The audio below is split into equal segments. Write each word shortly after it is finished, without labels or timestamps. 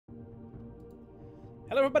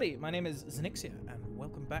Hello everybody, my name is Xinixia, and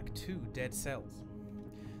welcome back to Dead Cells.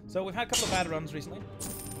 So we've had a couple of bad runs recently.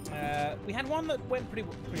 We had one that went pretty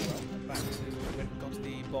well. Back to when we got to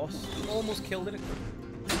the boss, almost killed it.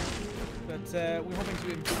 But we're hoping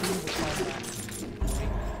to improve upon that.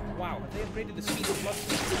 Wow, have they upgraded the speed of blood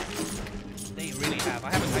sword? They really have.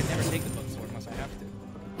 I'd never take the blood sword unless I have to.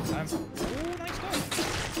 Oh, nice dog.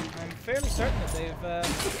 I'm fairly certain that they've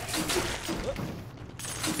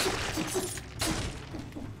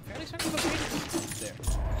fairly certain they've upgraded the speed there.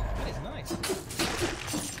 That is nice.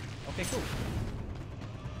 Okay, cool.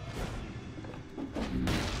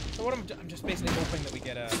 So what I'm just basically hoping that we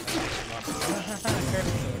get a nice run.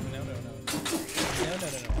 No.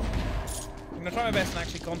 I'm gonna try my best and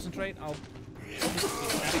actually concentrate. I'll obviously be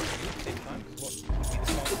chatting to you at the same time, because what would be the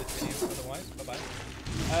spot of this video otherwise? Bye-bye.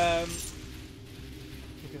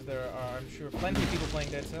 Because there are, I'm sure, plenty of people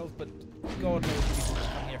playing Dead Cells, but God knows people just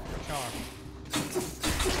come here for the charm.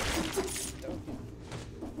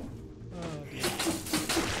 Oh dear.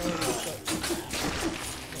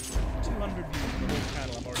 200 views on the whole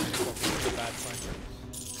channel, I'm already a bad sign.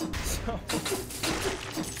 So,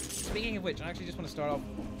 speaking of which, I actually just want to start off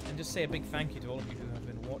and just say a big thank you to all of you who have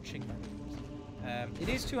been watching my videos. It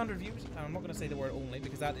is 200 views, and I'm not going to say the word only,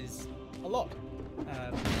 because that is a lot, when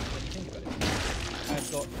you think about it.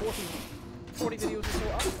 I've got 40 videos or so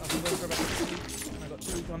up, I've been going for about 6 weeks, and I've got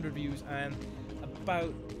 200 views, and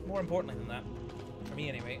about, more importantly than that, for me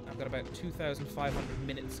anyway, I've got about 2,500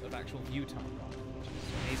 minutes of actual view time, which is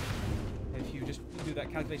amazing. If you just do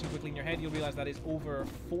that calculation quickly in your head, you'll realize that is over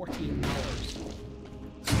 40 hours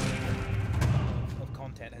of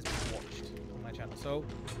content has been watched on my channel. So,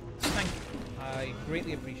 thank you. I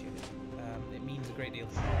greatly appreciate it. It means a great deal.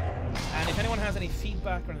 And if anyone has any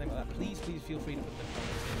feedback or anything like that, please feel free to put them in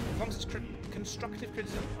the comments. As long as it's constructive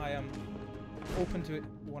criticism, I am open to it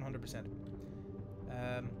 100%.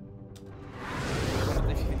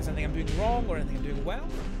 If you think there's anything I'm doing wrong or anything I'm doing well,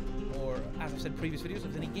 or as I've said in previous videos, if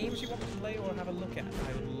there's any games you want me to play or have a look at,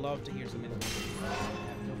 I would love to hear some input.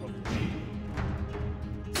 No problem.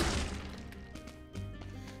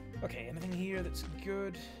 Okay, anything here that's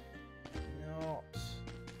good? Not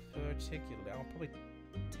particularly. I'll probably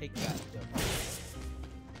take that.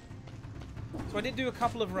 So I did do a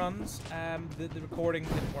couple of runs. The recording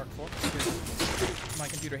didn't work for because my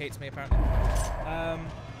computer hates me apparently. Let's have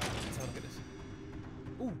a look at this.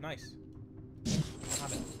 Ooh, nice.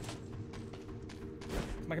 Have it.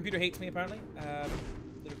 My computer hates me apparently.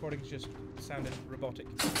 The recordings just sounded robotic,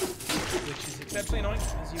 which is exceptionally annoying,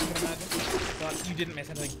 as you can imagine. But you didn't miss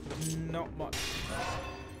anything. Not much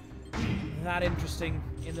that interesting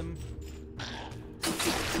in them.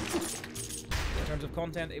 In terms of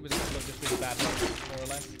content, it was a couple of just really bad runs, more or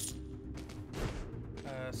less.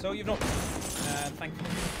 So you've not thank you.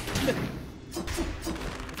 If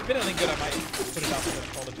it's been anything good, I might put it up as an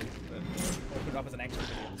apology, or put it up as an extra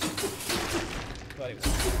video. But anyway,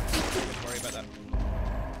 don't worry about that.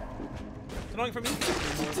 It's annoying for me.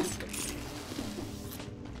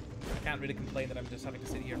 I can't really complain that I'm just having to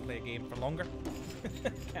sit here and play a game for longer.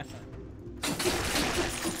 Can I?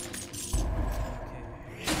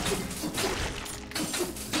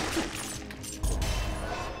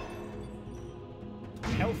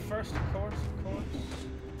 Health first, of course.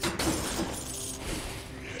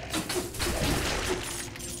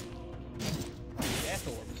 Death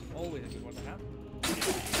orbs, always a good one to have.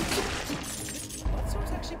 Blood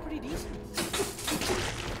sword's actually pretty decent.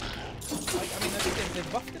 I mean, I think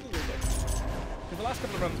they've buffed it a little bit. For the last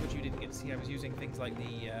couple of runs, which you didn't get to see, I was using things like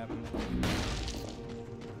the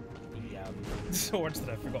swords that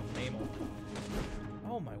I've forgotten the name of.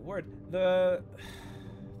 Oh my word, that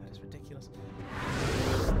is ridiculous.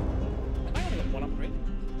 Have I only got one upgrade?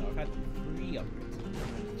 No, I've had 3 upgrades.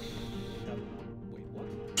 Wait, what?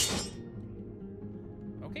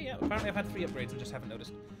 Okay, yeah, apparently I've had 3 upgrades and just haven't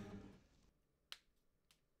noticed.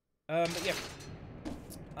 But yeah.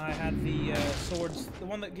 I had the swords, the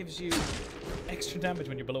one that gives you extra damage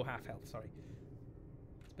when you're below half health, sorry.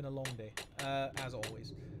 It's been a long day, as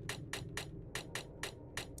always.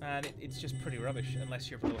 And it's just pretty rubbish unless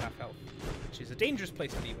you're below half health, which is a dangerous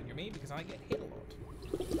place to be when you're me, because I get hit a lot.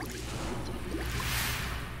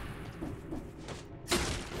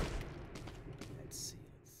 Let's see.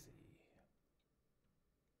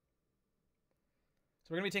 So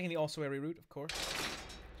we're going to be taking the ossuary route, of course.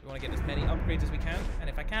 We want to get as many upgrades as we can, and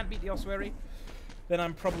if I can't beat the ossuary, then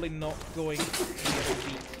I'm probably not going to be able to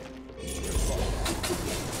beat the boss.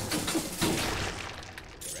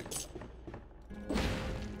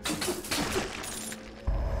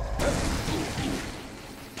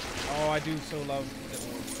 Oh, I do so love the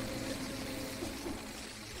orbs.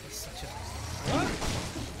 It's such a nice thing. What?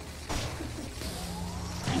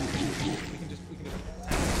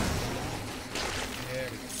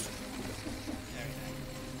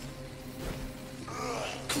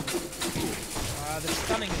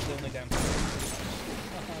 down.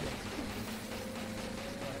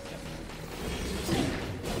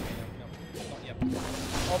 No, not yep.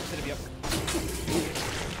 Opposite of yep.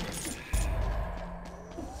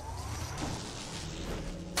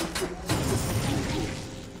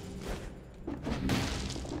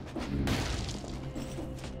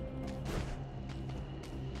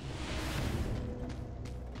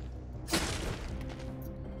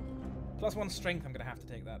 +1 strength, I'm gonna have to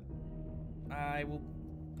take that. I will,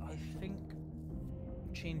 I think,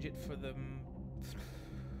 change it for them.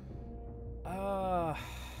 I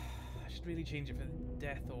should really change it for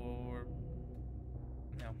death or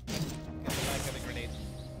no. Get the grenade.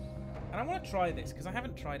 And I want to try this because I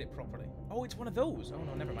haven't tried it properly. Oh, it's one of those. Oh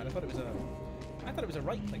no, never mind. I thought it was a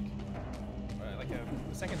right click, like a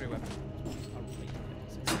secondary weapon.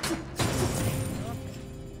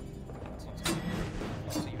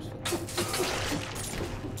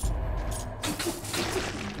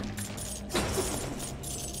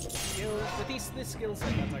 With this skill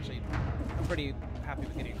set, that's actually, I'm pretty happy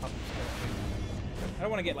with getting a couple of skills. I don't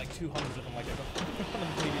want to get like 200 of them like I got on the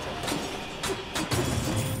previous episode.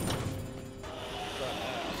 But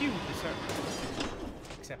a few is certainly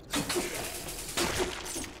acceptable.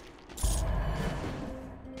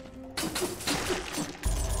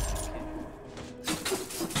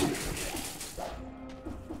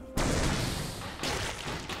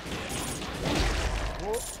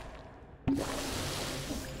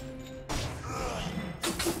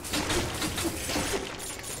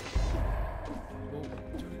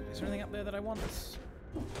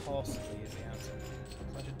 Possibly is the answer. So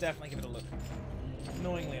I should definitely give it a look.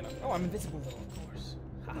 Knowingly enough. Oh, I'm invisible though, of course.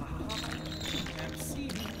 Ha ha ha. You can't see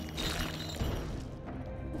me.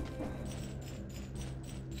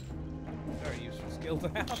 Very useful skill to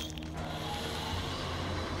have.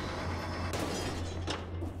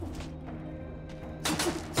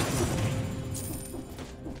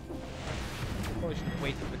 Probably should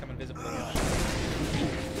wait to become invisible again.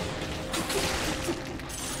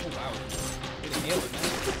 Oh wow. Really nailed it, man.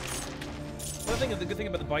 The good thing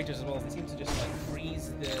about the biters as well is they seem to just like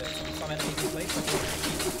freeze some enemies in place.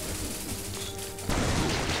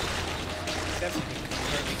 Definitely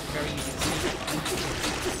very easy to see.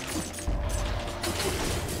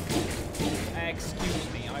 Excuse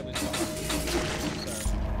me, I was gone. Sir.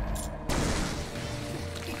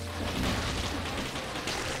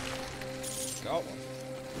 Got one.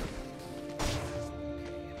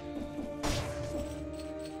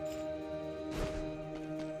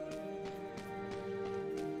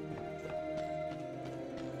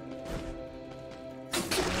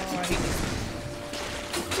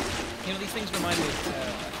 These things remind me of a thing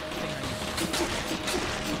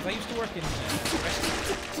I used to work in restaurants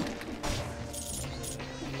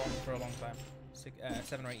for a long time,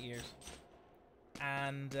 7 or 8 years,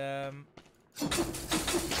 and nice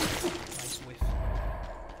whiff.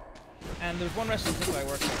 And there was one restaurant in particular I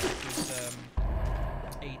worked at, which was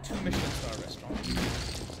a 2 Michelin star restaurant.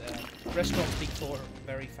 Restaurant speak for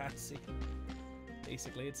very fancy.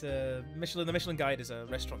 Basically, it's a Michelin. The Michelin Guide is a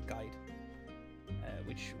restaurant guide,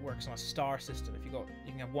 which works on a star system. If you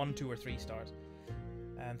can have 1, 2, or 3 stars.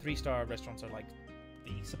 And 3-star restaurants are like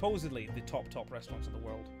supposedly the top restaurants in the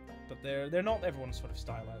world, but they're not everyone's sort of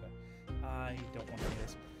style either. I don't want to do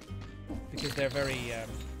this because they're a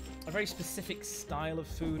very specific style of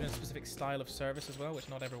food and a specific style of service as well, which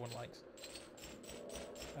not everyone likes.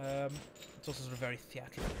 It's also sort of very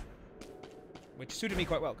theatrical, which suited me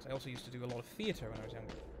quite well because I also used to do a lot of theatre when I was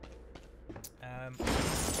younger.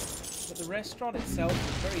 But the restaurant itself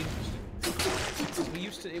was very interesting. We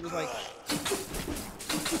used to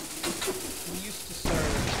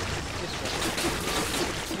serve this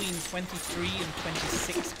restaurant between 23 and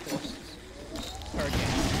 26 courses per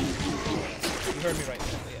game. You heard me right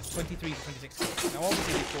there, yeah, 23 to 26 courses. Now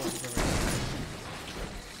obviously these courses were very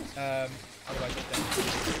how do I get them?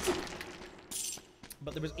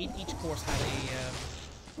 But there was each course had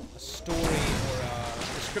a story or a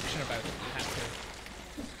description about it you had to,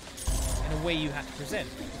 in a way you had to present.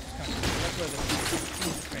 That's where the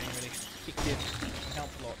training really kicked in and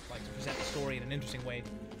helped a lot, like to present the story in an interesting way,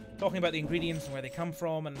 talking about the ingredients and where they come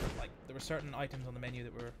from, and like there were certain items on the menu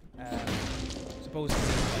that were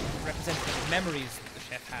supposedly like representative of memories that the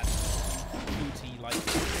chef had, foods he liked,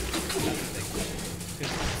 that sort of thing.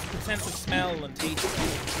 Because the sense of smell and taste was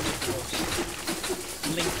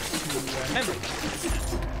linked to memory.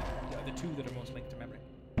 The two that are most linked to memory.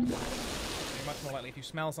 You're much more likely, if you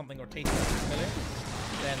smell something or taste something familiar,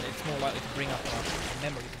 then it's more likely to bring up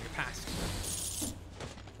memories of your past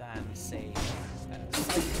than, say, sight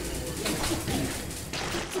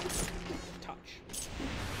or touch.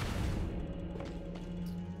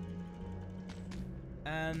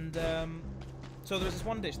 And so there was this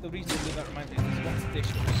one dish. The reason that reminds me of this one dish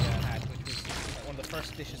that we had, which was one of the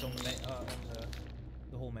first dishes on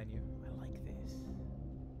the whole menu. I like this.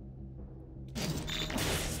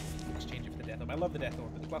 Exchange it for the death orb. I love the death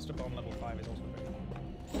orb, but the cluster bomb level 5 is also very cool.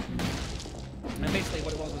 And basically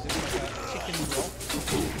what it was like a chicken broth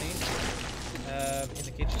made in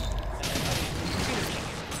the kitchen.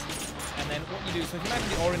 And then what you do, so if you imagine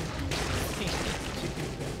the orange chicken,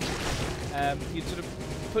 you'd sort of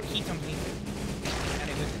put heat underneath it. And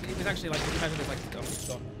it was actually like, if you imagine there's like, oh, it's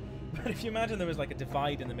gone. But if you imagine there was like a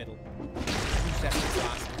divide in the middle, two separate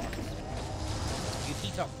glass parts, you'd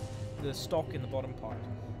heat up the stock in the bottom part,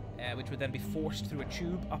 which would then be forced through a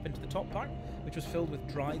tube up into the top part, which was filled with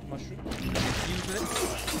dried mushrooms, infused with it.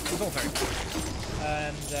 It was all very cool.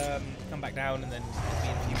 And come back down and then be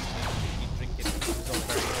infused and you'd drink it. It was all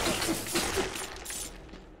very cool.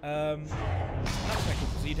 That was quite cool.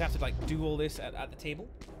 So you'd have to like do all this at the table,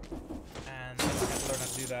 and you have to learn how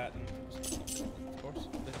to do that, and of course,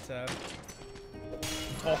 but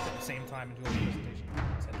talk at the same time and do all the presentation,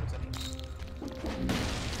 etc., etc.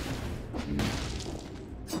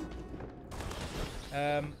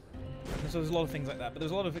 So there's a lot of things like that, but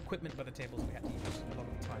there's a lot of equipment by the tables we had to use a lot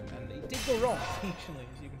of the time, and it did go wrong occasionally,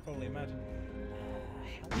 as you can probably imagine.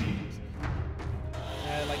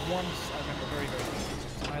 Like once, I remember very, very quickly, it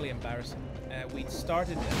was highly embarrassing. We'd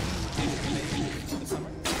started a new dish in the summer,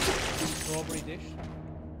 a strawberry dish,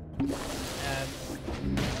 and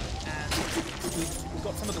we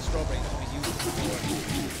got some of the strawberries that we used before,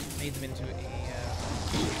 made them into a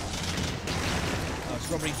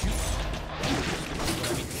strawberry juice. What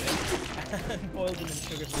I mean to say, and boiled them in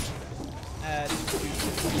sugar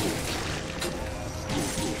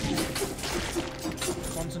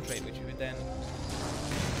concentrate, which we would then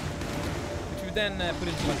put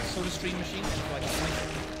into like a soda stream machine, into like a sink,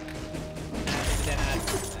 and we would then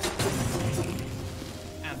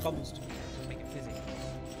add bubbles to it to make it fizzy,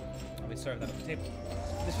 and we'd serve that at the table.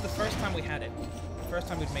 This was the first time we had it, the first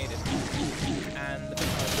time we'd made it, and the first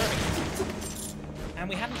time I was serving it. And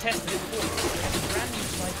we hadn't tested it before. We had a brand new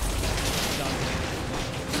siphon done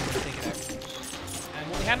to take it out. And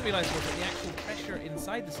what we hadn't realised was that the actual pressure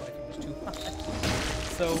inside the siphon was too high.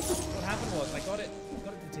 So what happened was I got it to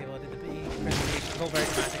the table, I did the big presentation, it was all very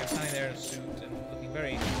dramatic, I was standing there in a suit and looking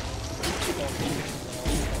very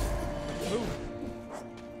Boom.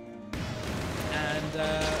 And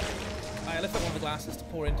I lifted one of the glasses to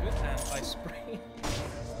pour into it, and I sprayed.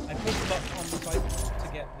 I pushed the button on the siphon to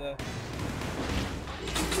get the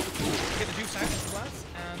juice out of the glass,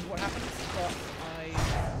 and what happened? Well, I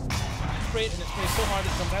sprayed it, and it sprays so hard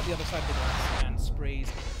it comes out the other side of the glass and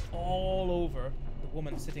sprays all over the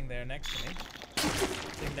woman sitting there next to me,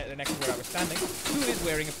 sitting next to where I was standing, who is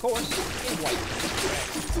wearing, of course, a white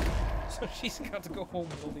dress. So she's got to go home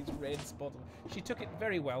with all these red spots. She took it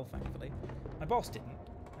very well, thankfully. My boss didn't,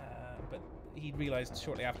 but he realised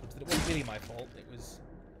shortly afterwards that it wasn't really my fault. It was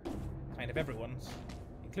kind of everyone's,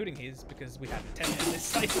 including his, because we hadn't tested this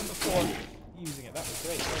siphon before using it. That was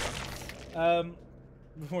great. Well done.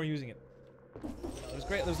 Before using it. It was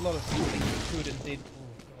great. There was a lot of things that could and did. Oh,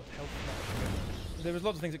 God, help me. There was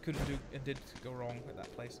lots of things that could and did go wrong at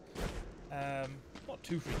that place. Not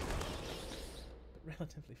too frequently, but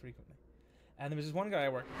relatively frequently. And there was this one guy I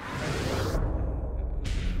worked with,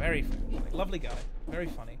 very French, like, lovely guy, very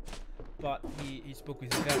funny, but he spoke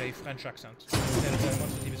with a very French accent. And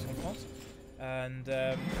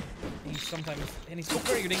he spoke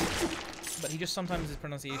very good English, but he just sometimes his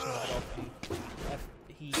pronunciation was off, and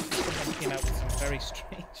he sometimes came out with some very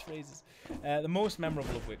strange phrases. The most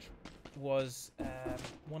memorable of which was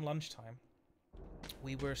one lunchtime.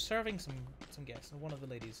 We were serving some guests, and one of the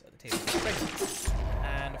ladies at the table was pregnant.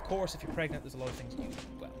 And of course, if you're pregnant, there's a lot of things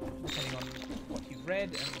depending on what you've read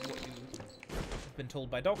and what you've been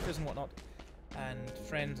told by doctors and whatnot, and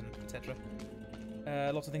friends and etc.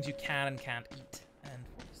 Lots of things you can and can't eat. And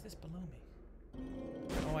what is this below me?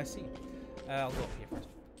 Oh, I see. I'll go up here first.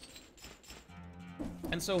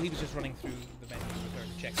 And so he was just running through the menu with her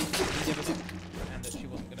to check that she did everything, and that she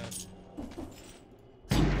wasn't gonna.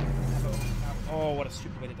 Oh, what a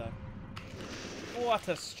stupid way to die. What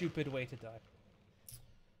a stupid way to die.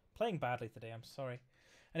 Playing badly today, I'm sorry.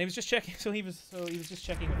 And he was just checking, so he was just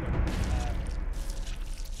checking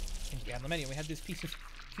things we had on the menu. We had this piece of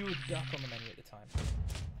cured duck on the menu at the time.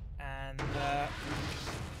 And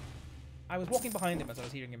I was walking behind him as I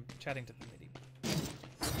was hearing him chatting to the lady.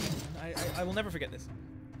 And I will never forget this.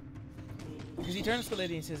 Because he turns to the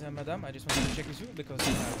lady and says, Madame, I just wanted to check with you because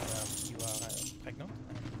you are pregnant.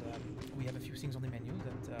 We have a few things on the menu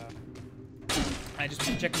that I just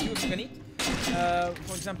want to check with you if you can eat.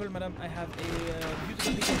 For example, madam, I have a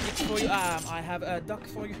beautiful piece of dick for you. I have a duck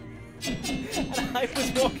for you. And I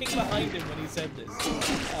was walking behind him when he said this,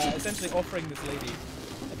 essentially offering this lady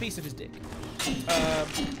a piece of his dick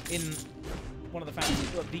in one of the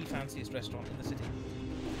fanciest restaurant in the city.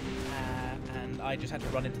 And I just had to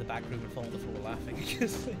run into the back room and fall on the floor laughing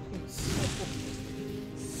because it was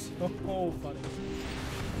so funny.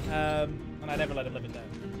 And I never let him live it down.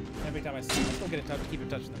 Every time I see him, I still get in touch, keep in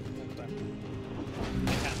touch with him all the time.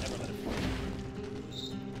 I can't never let him.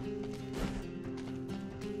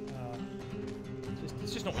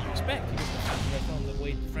 It's just not what you expect. You just have the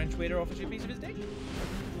French waiter offers you a piece of his dick.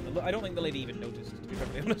 I don't think the lady even noticed, to be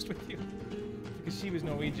perfectly honest with you, because she was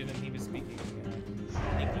Norwegian and he was speaking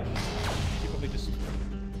English. She probably just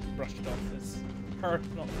brushed it off as her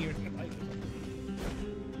not hearing it right or something.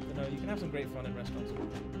 But no, you can have some great fun in restaurants.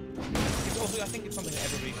 It's also, I think it's something that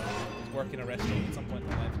everybody should work in a restaurant at some point in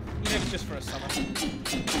their life, even if it's just for a summer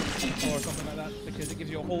or something like that, because it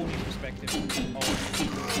gives you a whole new perspective of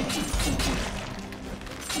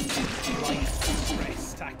life,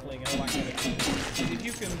 stress, tackling, and all that kind of thing. If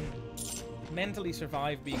you can mentally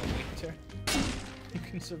survive being a waiter, you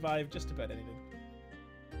can survive just about anything.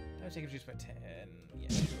 That would take juice by 10. Yeah,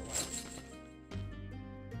 sure.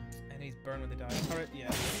 Enemies burn when they die. Turret, yeah.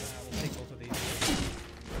 We'll take both of these.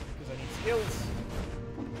 Because I need skills.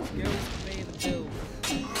 Skills to pay the bills.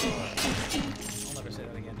 I'll never say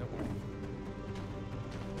that again, don't worry.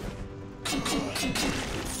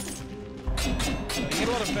 So you get a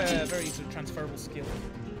lot of very sort of transferable skills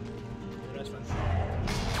in the restaurant.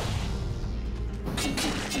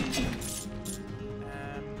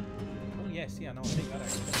 Oh yes, yeah, no, I'll take that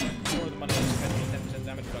actually. More of the money I'm spending on 10%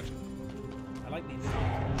 damage reduction. I like these.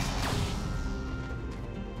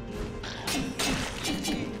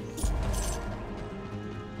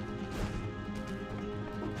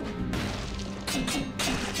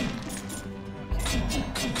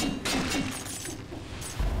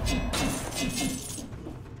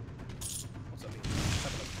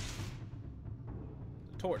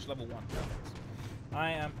 Torch level 1.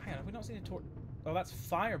 I am. Hang on, have we not seen a torch? Oh, that's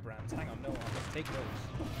firebrands. Hang on, no, I'll take those.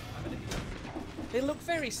 I'm an idiot. They look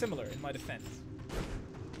very similar in my defense.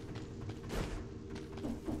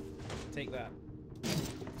 Take that.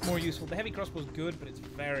 It's more useful. The heavy crossbow is good, but it's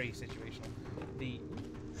very situational. The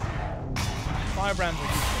firebrands are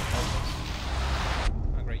useful.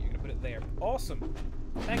 Oh, great, you're gonna put it there. Awesome.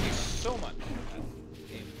 Thank you so much.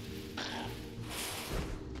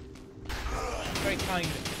 Very kind.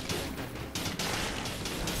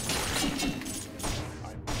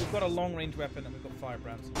 Alright, we've got a long-range weapon and we've got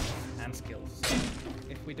firebrands and skills. So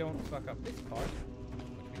if we don't fuck up this part,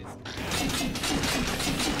 which we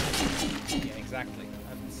didn't. Yeah, exactly.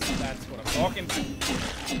 That's what I'm talking about.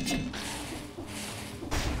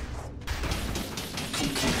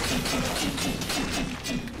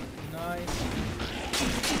 Nice.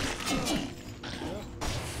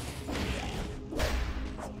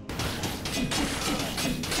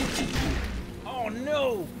 Oh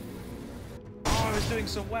no! Oh, I was doing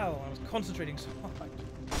so well. I was concentrating so hard. God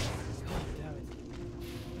damn it.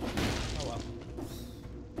 Oh well.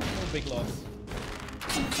 No big loss.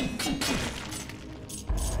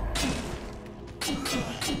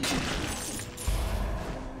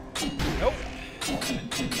 Nope.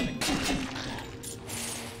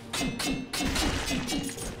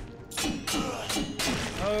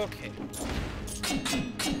 Okay.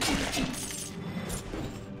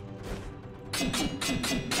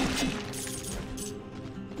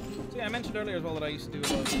 So yeah, I mentioned earlier as well that I used to do a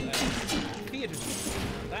lot of theatre.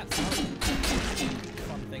 That's a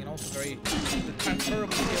fun thing, and also very the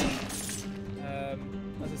transferable skill.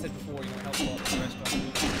 As I said before, you know, it helps a lot in the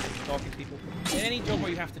restaurant, talking to people. In any job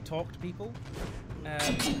where you have to talk to people, or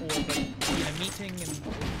like in a meeting and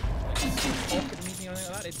like, talk at a meeting or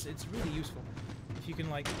anything like that, it's really useful. If you can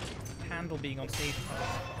like handle being on stage in front of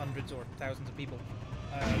hundreds or thousands of people,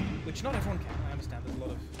 which not everyone can. I understand there's a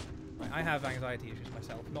lot of. I have anxiety issues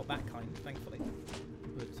myself, not that kind, thankfully,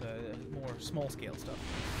 but more small-scale stuff.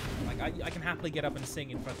 Like I can happily get up and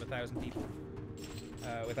sing in front of 1,000 people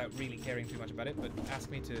without really caring too much about it. But ask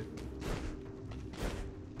me to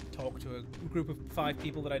talk to a group of 5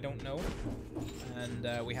 people that I don't know, and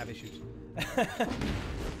we have issues.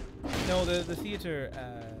 No, the theatre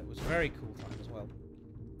was a very cool time as well,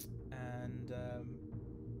 and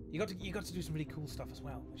you got to do some really cool stuff as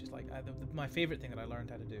well, which is like my favorite thing that I learned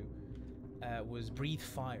how to do was breathe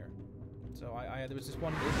fire. So there was this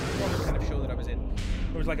one kind of show that I was in.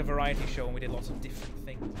 It was like a variety show, and we did lots of different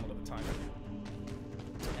things all of the time.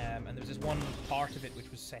 And there was this one part of it which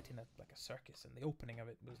was set in like a circus, and the opening of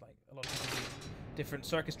it was like a lot of different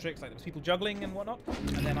circus tricks, like there was people juggling and whatnot.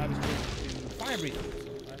 And then I was told to do fire breathing.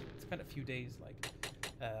 So I spent a few days I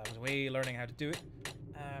was away learning how to do it,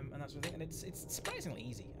 and that sort of thing. And it's surprisingly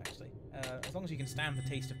easy actually, as long as you can stand the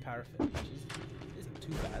taste of paraffin, which isn't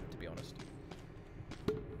too bad to be honest.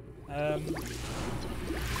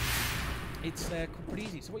 It's pretty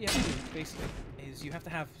easy. So what you have to do basically is you have to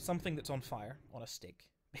have something that's on fire on a stick,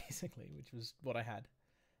 basically, which was what I had.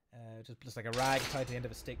 Just like a rag tied to the end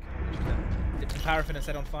of a stick, which was then dipped in paraffin and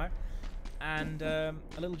set on fire, and a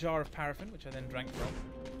little jar of paraffin, which I then drank from.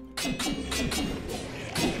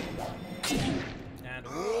 And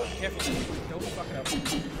oh, careful! Don't fuck it up.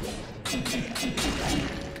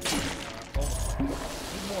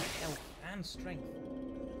 Need more health and strength.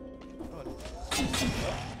 God.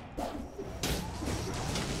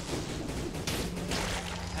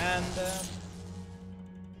 And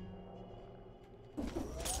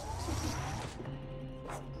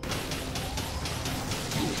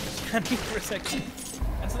standing for a second.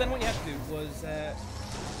 And so then what you had to do was,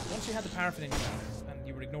 once you had the paraffin in your mouth and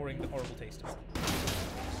you were ignoring the horrible taste of it,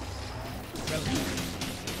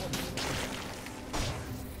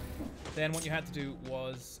 then what you had to do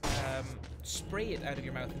was spray it out of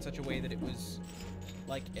your mouth in such a way that it was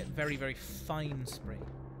like a very, very fine spray.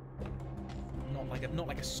 Not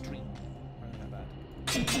like a stream. Not that bad.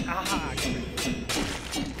 Aha!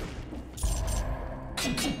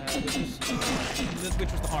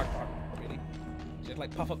 Which was the hard part, really. You had to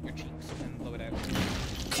like puff up your cheeks and blow it out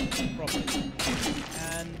properly.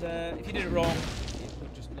 And if you did it wrong, it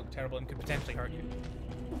would just look terrible and could potentially hurt you.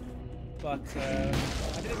 But I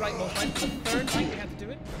did it right most times. The third time we had to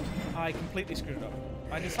do it, I completely screwed it up.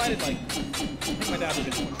 I decided, like, I think my dad was a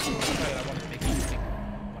bit more. I decided I wanted to make it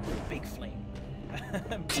a big flame.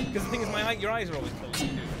 Because the thing is, your eyes are always closed when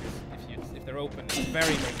you do this. If they're open, it's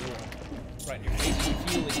very, very warm. Right in your face, you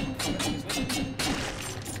feel the heat tremendously.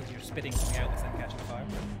 Because you're spitting something out that's then catching fire.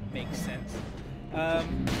 Makes sense.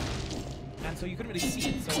 And so you couldn't really see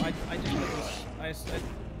it, so I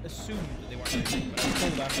assumed that they weren't very big, but I was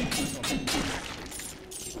told after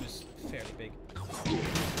it was fairly big.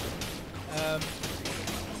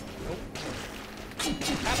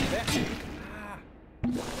 Happy there.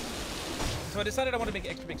 So I decided I wanted to make it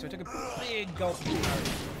extra big, so I took a big gulp of carrot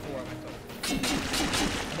before I went on.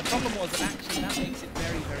 And the problem was that actually that makes it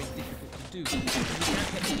very, very difficult to do. You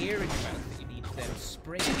can't get the air in your mouth that you need to then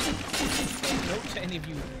spray it. So note to any of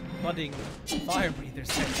you budding fire breathers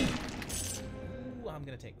out there. Ooh, I'm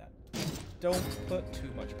going to take that. Don't put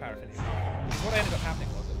too much paraffin in. What ended up happening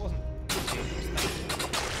was it wasn't dangerous,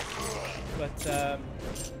 but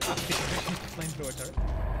flamethrower turret.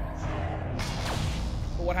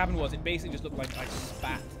 But what happened was it basically just looked like I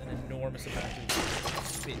spat an enormous amount of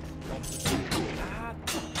spit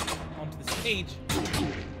onto the stage,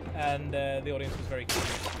 and the audience was very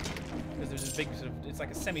confused because there's this big sort of, it's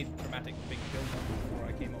like a semi-dramatic big build-up before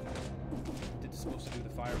I came on. Supposed to do the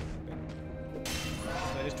fire bit.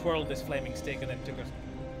 So I just twirled this flaming stick and then took a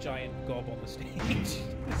giant gob on the stage. This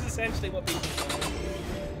is essentially what people do.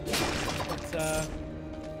 But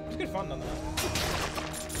it was good fun nonetheless.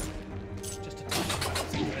 Just to touch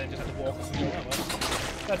it, and then just had to walk and go, oh well.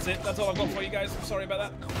 That's it, that's all I've got for you guys. I'm sorry about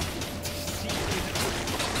that. But,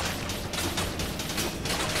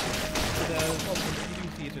 if you do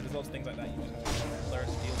theatre, there's lots of things like that you just learn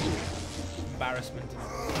to deal with. Embarrassment and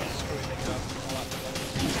screwing things up and all that stuff.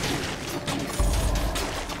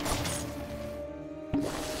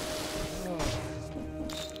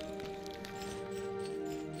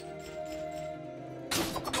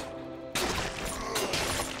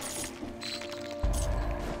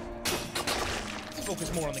 Let's focus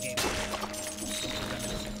more on the game.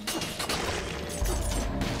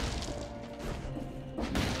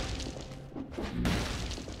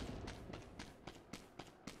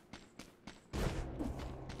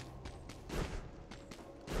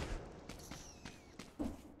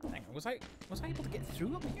 Was I able to get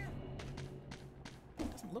through up here?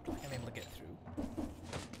 It doesn't look like I'm able to get through.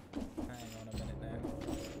 Hang on a minute now.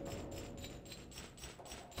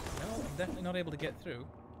 No, I'm definitely not able to get through.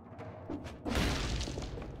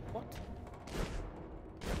 What?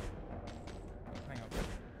 Hang on.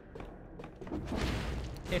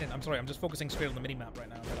 Hayden, I'm sorry, I'm just focusing straight on the mini-map right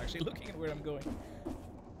now. I'm not actually looking at where I'm going.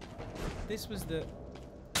 This was the...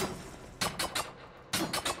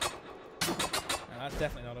 No, that's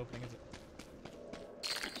definitely not opening, is it?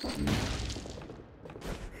 I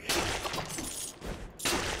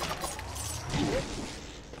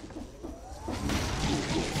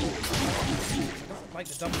don't like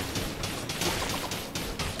the double.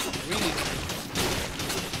 Really?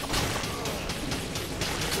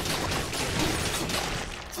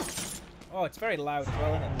 Oh, it's very loud as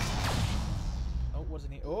well, isn't it? Oh,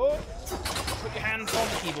 wasn't he? Oh! Put your hands on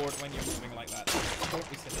the keyboard when you're moving like that. Don't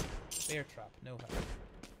be silly. Bear trap, no help.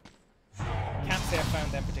 Can't say I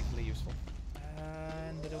found them particularly useful.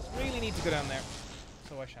 And I don't really need to go down there,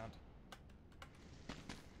 so I shan't.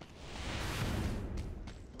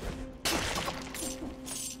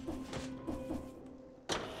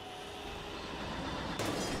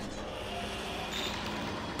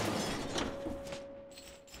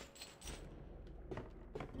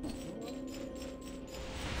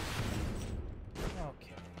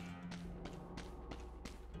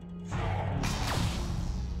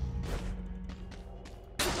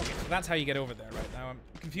 That's how you get over there, right? Now,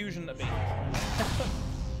 confusion a bit.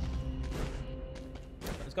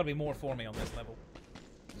 There's got to be more for me on this level.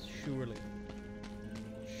 Surely.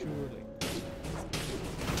 Surely. I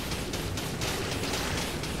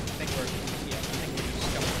think we're just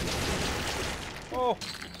Oh!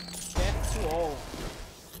 Death to all.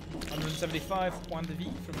 175 points de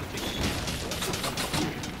vie from the chicken.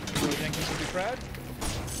 Roy Jenkins will be proud.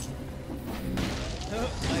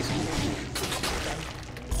 Nice.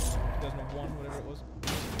 2001, whatever it was.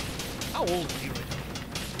 How old is he originally?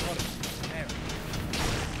 What a parent.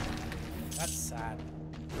 That's sad.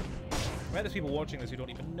 I bet there's people watching this who don't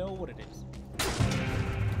even know what it is.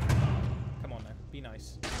 Come on now, be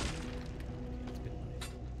nice. It's been nice.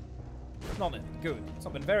 It's not been good. It's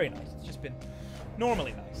not been very nice. It's just been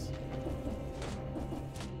normally nice.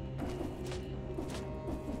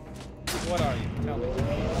 What are you? Tell me.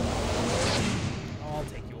 I'll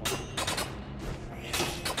take you on.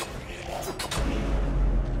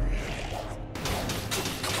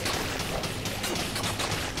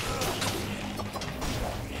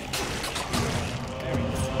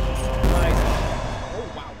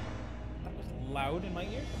 In my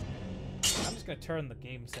ear. I'm just gonna turn the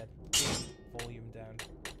game volume down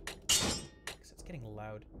because it's getting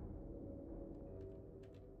loud.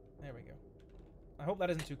 There we go. I hope that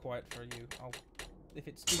isn't too quiet for you. If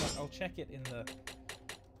it's too much, I'll check it in the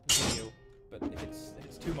video. But if it's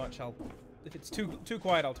too much, if it's too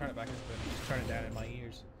quiet, I'll turn it back up and just turn it down in my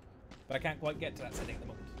ears. But I can't quite get to that setting at the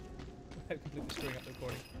moment without completely screwing up the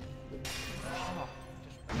recording. Oh,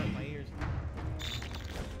 just hurt my ears.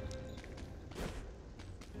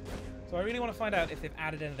 So I really want to find out if they've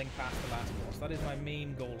added anything past the last boss. That is my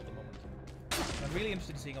main goal at the moment. I'm really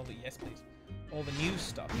interested in seeing all the all the new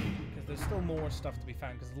stuff, because there's still more stuff to be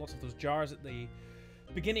found, because there's lots of those jars at the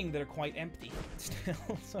beginning that are quite empty still,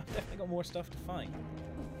 so I've definitely got more stuff to find.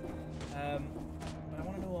 But I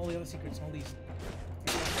want to know all the other secrets and all these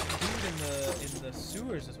dude in the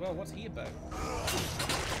sewers as well. What's he about?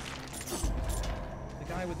 The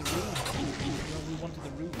guy with the room. We wanted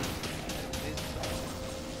the room.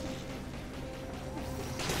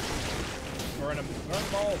 Burn them. Burn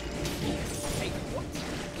them all. Hey, what?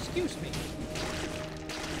 Excuse me.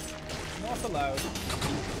 Not allowed.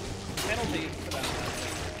 Penalty for that.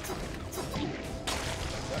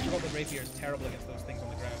 I forgot that rapier is terrible against those things on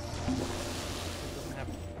the ground. It doesn't have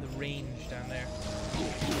the range down there.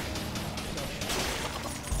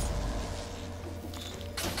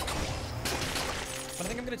 But I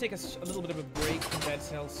think I'm going to take a little bit of a break from Dead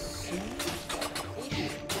Cells soon. Do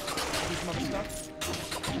some other stuff.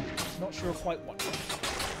 Not sure quite what. I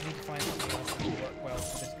need to find something else that will work well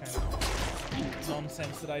for this kind of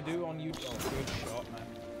nonsense that I do on YouTube. Oh, good shot, man.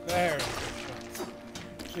 Very good shot.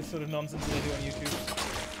 This sort of nonsense that I do on YouTube.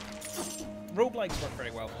 Roguelikes work very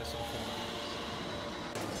well for this sort of format.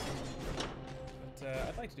 But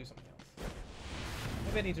I'd like to do something else.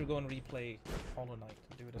 Maybe I need to go and replay Hollow Knight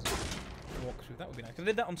and do it as a walkthrough. That would be nice. 'Cause I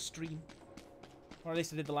did that on stream. Or at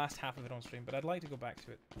least I did the last half of it on stream. But I'd like to go back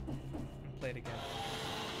to it and play it again.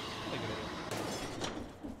 Good idea.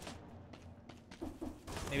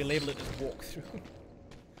 Maybe label it as walkthrough.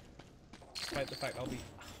 Despite the fact I'll be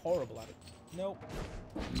horrible at it. Nope.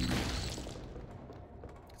 Because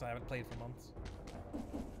I haven't played for months.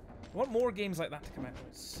 I want more games like that to come out.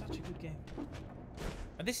 It's such a good game.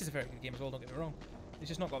 And this is a very good game as well, don't get me wrong. It's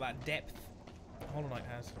just not got that depth Hollow Knight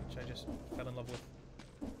has, which I just fell in love with.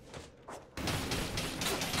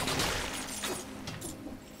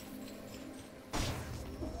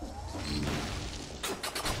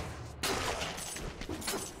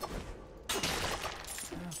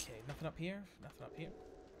 Nothing up here. Nothing up here.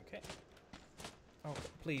 Okay. Oh,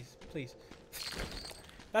 please, please.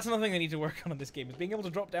 That's another thing they need to work on in this game, is being able to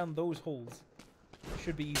drop down those holes.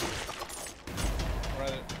 Should be easy. Or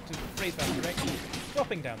rather, to phrase that correctly,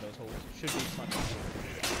 dropping down those holes should be much easier.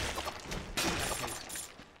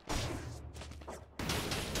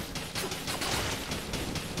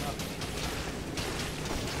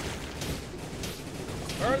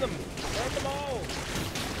 Burn them! Burn them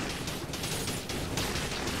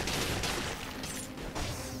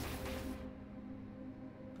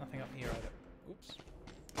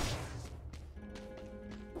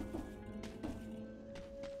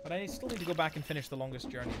But I still need to go back and finish the longest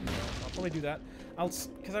journey. I'll probably do that.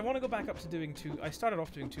 Because I want to go back up to doing I started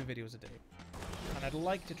off doing 2 videos a day. And I'd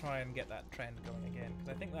like to try and get that trend going again,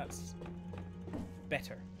 because I think that's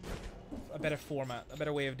better. A better format, a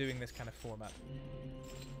better way of doing this kind of format.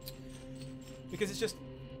 Because it's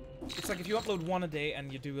like if you upload 1 a day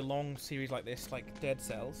and you do a long series like this, like Dead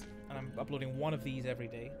Cells, and I'm uploading 1 of these every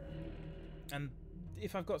day, and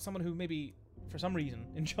if I've got someone who maybe, for some reason,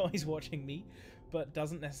 enjoys watching me, but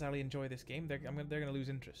doesn't necessarily enjoy this game, they're going to lose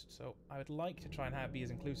interest. So I would like to try and be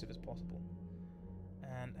as inclusive as possible.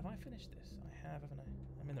 And have I finished this? I have, haven't I?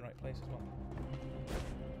 I'm in the right place as well.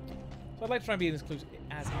 So I'd like to try and be as inclusive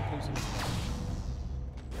as possible.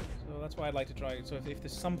 So that's why I'd like to try. So if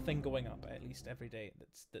there's something going up at least every day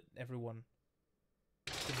that everyone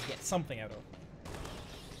can get something out of,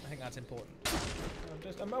 I think that's important.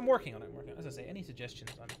 I'm working on it. As I say, any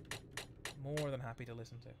suggestions, I'm more than happy to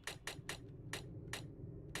listen to.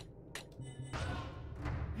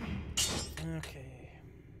 Okay.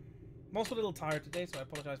 I'm also a little tired today, so I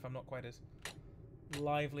apologise if I'm not quite as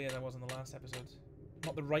lively as I was in the last episodes.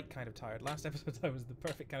 Not the right kind of tired. Last episode I was the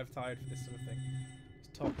perfect kind of tired for this sort of thing.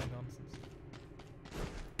 Just talking nonsense.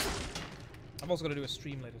 I've also got to do a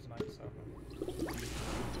stream later tonight, so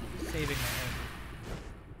I'm saving my energy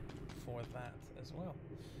for that as well.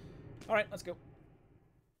 Alright, let's go.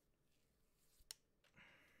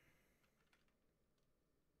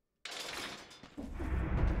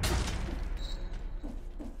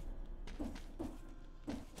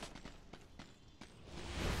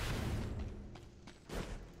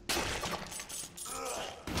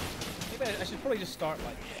 I should probably just start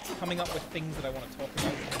like coming up with things that I want to talk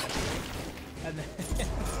about and then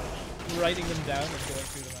writing them down and going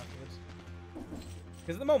through them afterwards.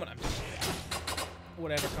 Because at the moment I'm just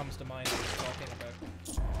whatever comes to mind I'm just talking about.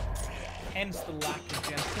 Hence the lack of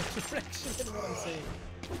general direction in what I'm saying.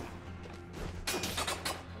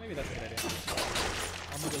 Maybe that's a good idea.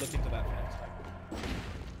 I'm going to look into that for next time.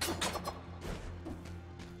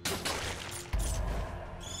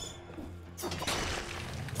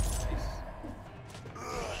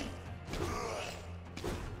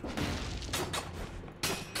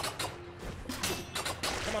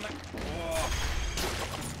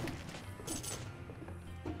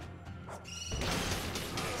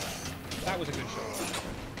 That was a good shot.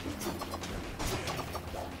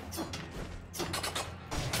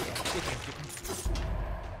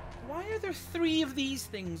 Why are there 3 of these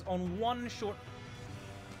things on one short...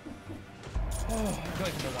 Oh, I don't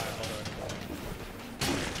even know why I bother anymore.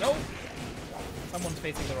 No! Someone's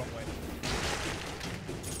facing the wrong way.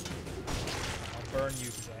 I'll burn you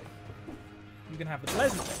to death. You can have the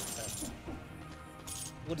pleasant death.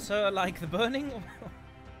 Would Sir like the burning?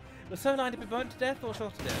 Would Sir like to be burnt to death or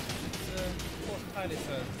shot to death? Of course, entirely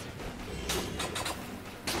Sir.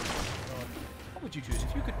 What would you choose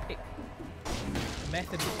if you could pick a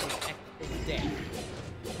method of death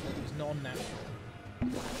that was non-natural?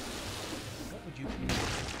 What would you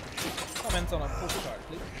choose? Comments on a postcard,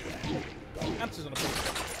 please. Answers on a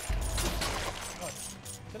postcard. Oh.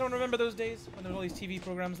 Does anyone remember those days when there were all these TV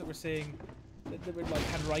programs that were saying that were like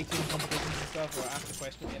had writing competitions and stuff, or asked a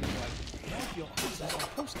question and then like, now you'll answer on a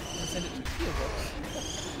postcard and send it to a PO box.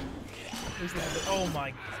 Oh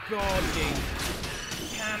my god, game. You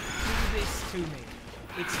can't do this to me.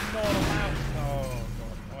 It's not allowed. Oh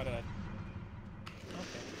god. Why did I?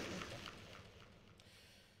 Okay.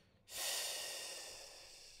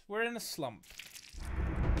 We're in a slump.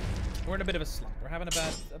 We're in a bit of a slump. We're having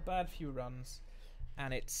a bad few runs,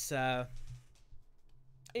 and it's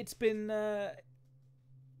been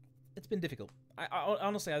difficult.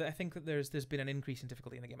 Honestly, I think that there's been an increase in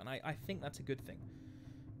difficulty in the game, and I think that's a good thing,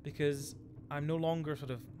 because I'm no longer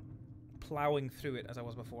sort of plowing through it as I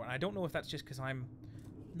was before. And I don't know if that's just because I'm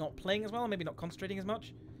not playing as well, and maybe not concentrating as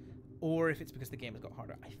much, or if it's because the game has got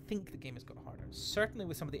harder. I think the game has got harder. Certainly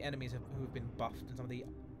with some of the enemies who have been buffed, and some of the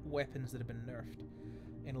weapons that have been nerfed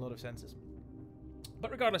in a lot of senses.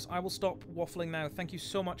 But regardless, I will stop waffling now. Thank you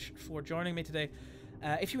so much for joining me today.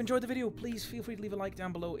 If you enjoyed the video, please feel free to leave a like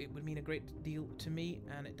down below. It would mean a great deal to me,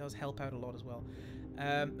 and it does help out a lot as well.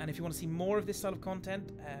 And if you want to see more of this style of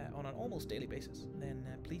content on an almost daily basis, then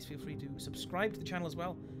please feel free to subscribe to the channel as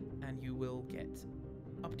well, and you will get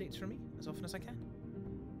updates from me as often as I can.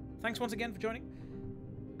 Thanks once again for joining,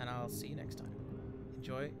 and I'll see you next time.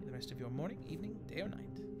 Enjoy the rest of your morning, evening, day or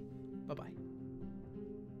night. Bye-bye.